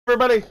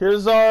Everybody,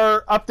 here's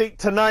our update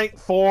tonight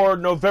for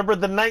November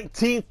the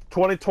 19th,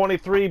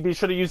 2023. Be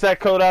sure to use that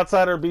code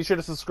Outsider. Be sure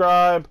to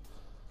subscribe.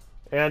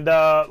 And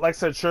like I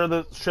said, share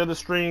the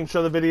stream,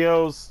 share the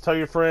videos, tell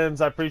your friends.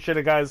 I appreciate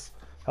it, guys.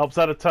 Helps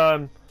out a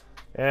ton.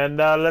 And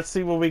let's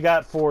see what we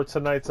got for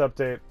tonight's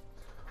update.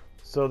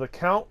 So the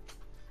Count...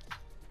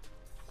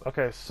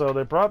 Okay, so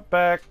they brought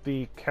back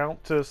the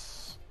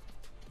Countess.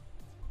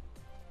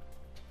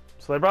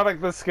 So they brought back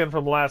this skin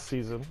from last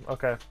season.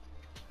 Okay.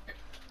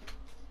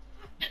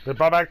 They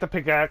brought back the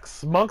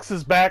pickaxe. Monks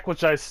is back,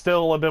 which I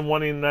still have been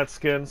wanting that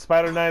skin.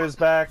 Spider Knight is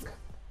back.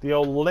 The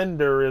old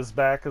Linder is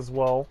back as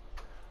well.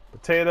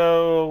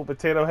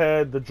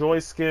 Tomatohead, the Joy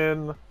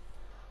skin.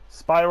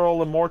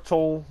 Spiral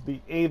Immortal, the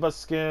Ava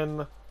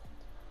skin.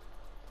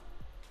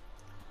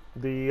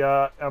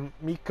 The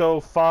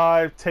Miko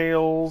 5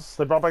 Tails.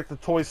 They brought back the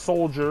Toy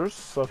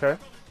Soldiers. Okay.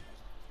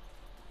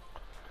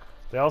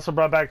 They also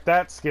brought back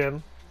that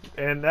skin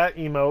and that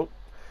emote.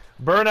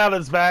 Burnout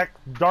is back.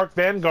 Dark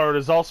Vanguard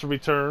is also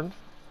returned.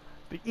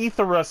 The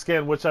Aethera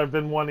skin, which I've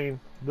been wanting.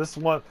 This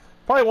one,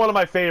 probably one of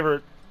my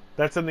favorite.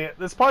 That's in the.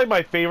 It's probably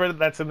my favorite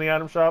that's in the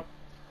item shop.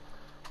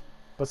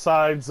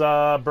 Besides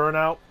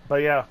Burnout,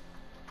 but yeah.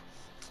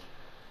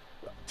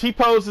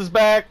 T-Pose is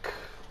back.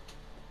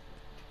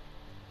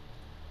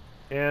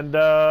 And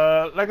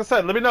like I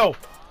said, let me know.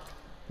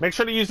 Make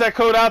sure to use that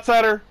code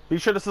Outsider. Be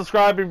sure to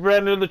subscribe if you're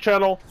brand new to the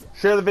channel.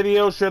 Share the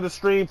video, share the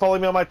stream. Follow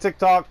me on my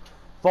TikTok.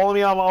 Follow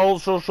me on my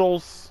old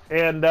socials.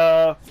 And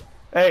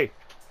hey,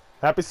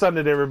 happy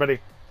Sunday to everybody.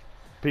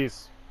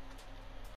 Peace.